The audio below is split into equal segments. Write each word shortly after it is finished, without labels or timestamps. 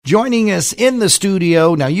Joining us in the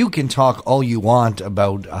studio, now you can talk all you want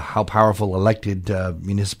about how powerful elected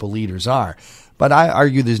municipal leaders are, but I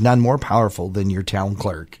argue there's none more powerful than your town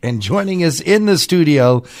clerk. And joining us in the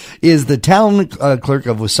studio is the town clerk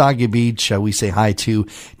of Wasaga Beach. We say hi to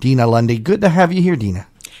Dina Lundy. Good to have you here, Dina.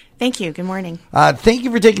 Thank you. Good morning. Thank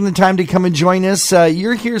you for taking the time to come and join us.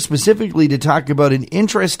 You're here specifically to talk about an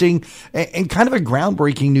interesting and kind of a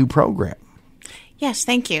groundbreaking new program. Yes,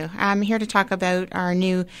 thank you. I'm here to talk about our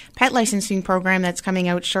new pet licensing program that's coming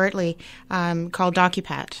out shortly called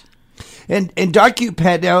DocuPet. And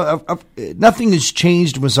DocuPet, now, nothing has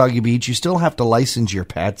changed in Wasaga Beach. You still have to license your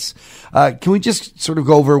pets. Can we just sort of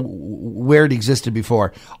go over where it existed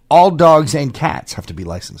before? All dogs and cats have to be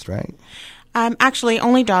licensed, right? Actually,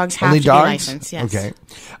 only dogs have to be licensed. Yes. Okay.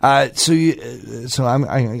 So I'm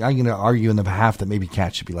going to argue in the behalf that maybe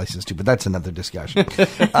cats should be licensed too, but that's another discussion.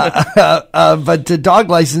 But dog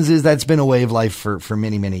licenses, that's been a way of life for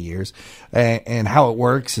many, many years. And how it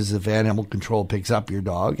works is if animal control picks up your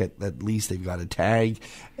dog, at least they've got a tag,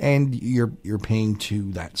 and you're paying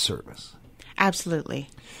to that service. Absolutely.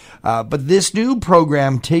 But this new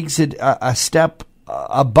program takes it a step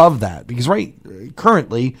above that, because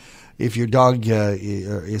currently, if your dog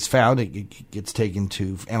is found, it gets taken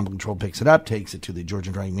to Animal Control, picks it up, takes it to the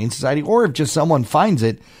Georgian Dry Humane Society, or if just someone finds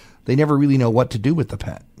it, they never really know what to do with the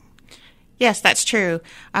pet. Yes, that's true.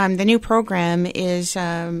 The new program is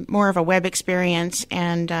more of a web experience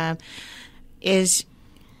and is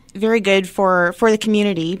very good for the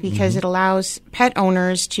community because it allows pet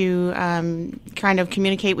owners to kind of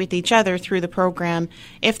communicate with each other through the program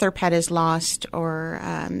if their pet is lost or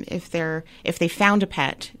if they found a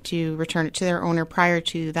pet, to return it to their owner prior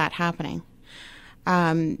to that happening.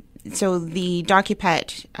 So the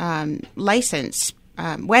DocuPet license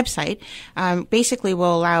website basically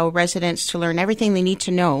will allow residents to learn everything they need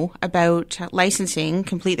to know about licensing,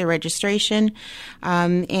 complete their registration,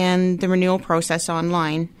 and the renewal process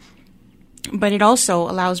online. But it also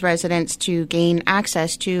allows residents to gain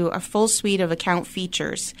access to a full suite of account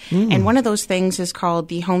features. And one of those things is called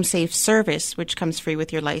the Home Safe service, which comes free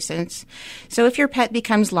with your license. So if your pet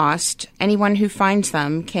becomes lost, anyone who finds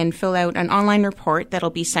them can fill out an online report that'll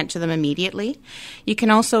be sent to them immediately. You can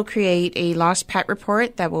also create a lost pet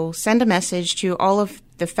report that will send a message to all of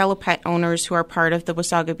the fellow pet owners who are part of the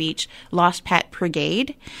Wasaga Beach Lost Pet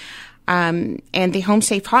Brigade. And the Home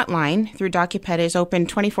Safe hotline through DocuPet is open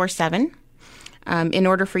 24/7. In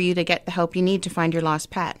order for you to get the help you need to find your lost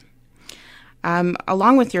pet.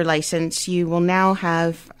 Along with your license, you will now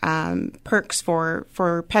have perks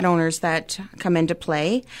for pet owners that come into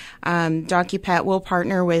play. DocuPet will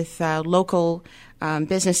partner with local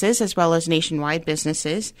businesses as well as nationwide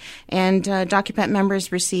businesses. And DocuPet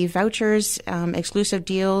members receive vouchers, exclusive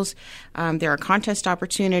deals. There are contest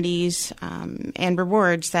opportunities and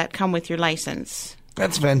rewards that come with your license.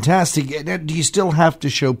 That's fantastic. Do you still have to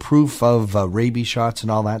show proof of rabies shots and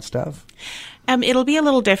all that stuff? It'll be a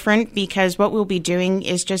little different because what we'll be doing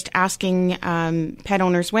is just asking pet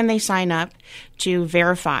owners when they sign up to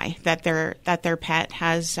verify that their pet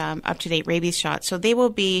has up-to-date rabies shots. So they will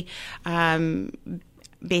be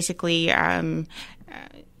basically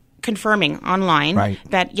confirming online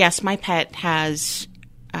that, yes, my pet has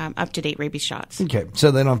up-to-date rabies shots. Okay, so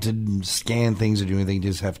they don't have to scan things or do anything,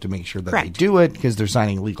 just have to make sure that they do it because they're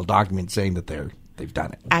signing a legal document saying that they've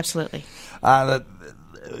done it. Absolutely.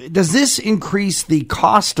 Does this increase the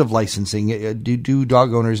cost of licensing? Do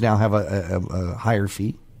dog owners now have a higher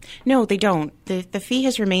fee? No, they don't. The fee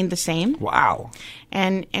has remained the same. Wow.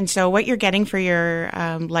 And so what you're getting for your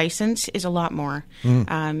license is a lot more.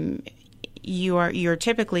 You're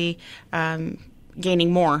typically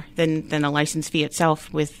gaining more than a license fee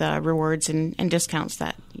itself with rewards and discounts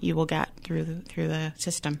that you will get through the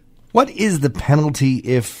system. What is the penalty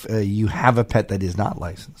if you have a pet that is not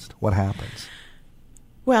licensed? What happens?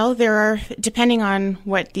 Well, there are, depending on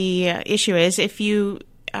what the issue is, if you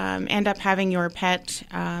end up having your pet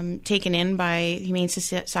taken in by Humane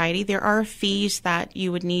Society, there are fees that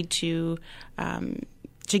you would need to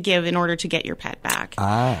give in order to get your pet back.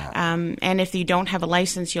 And if you don't have a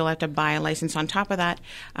license, you'll have to buy a license on top of that.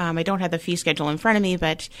 I don't have the fee schedule in front of me,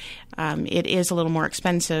 but it is a little more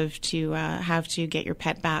expensive to have to get your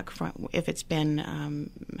pet back if it's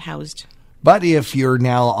been housed. But if you're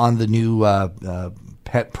now on the new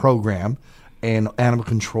pet program and Animal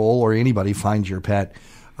Control or anybody finds your pet,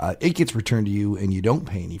 it gets returned to you and you don't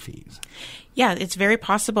pay any fees. Yeah, it's very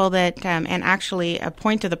possible that, and actually a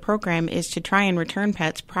point of the program is to try and return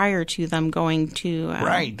pets prior to them going to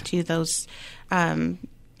those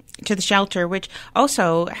to the shelter, which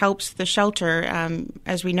also helps the shelter.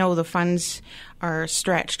 As we know, the funds are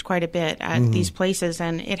stretched quite a bit at these places,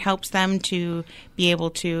 and it helps them to be able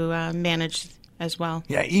to manage as well.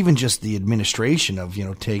 Yeah, even just the administration of,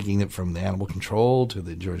 taking it from the animal control to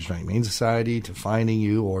the Georgia Humane Society to finding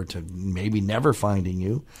you or to maybe never finding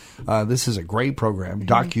you. This is a great program,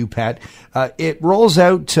 DocuPet. It rolls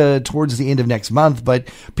out towards the end of next month, but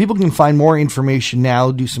people can find more information now,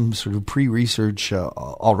 do some sort of pre-research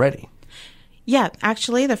already. Yeah,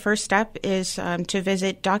 actually, the first step is to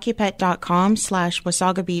visit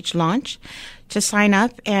docupet.com/Wasaga Beach launch to sign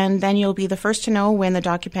up, and then you'll be the first to know when the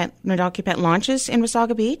DocuPet launches in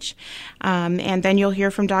Wasaga Beach, and then you'll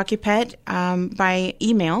hear from DocuPet by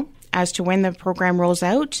email as to when the program rolls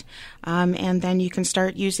out, and then you can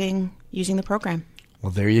start using the program.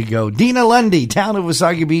 Well, there you go. Dina Lundy, Town of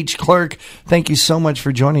Wasaga Beach clerk, thank you so much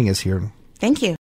for joining us here. Thank you.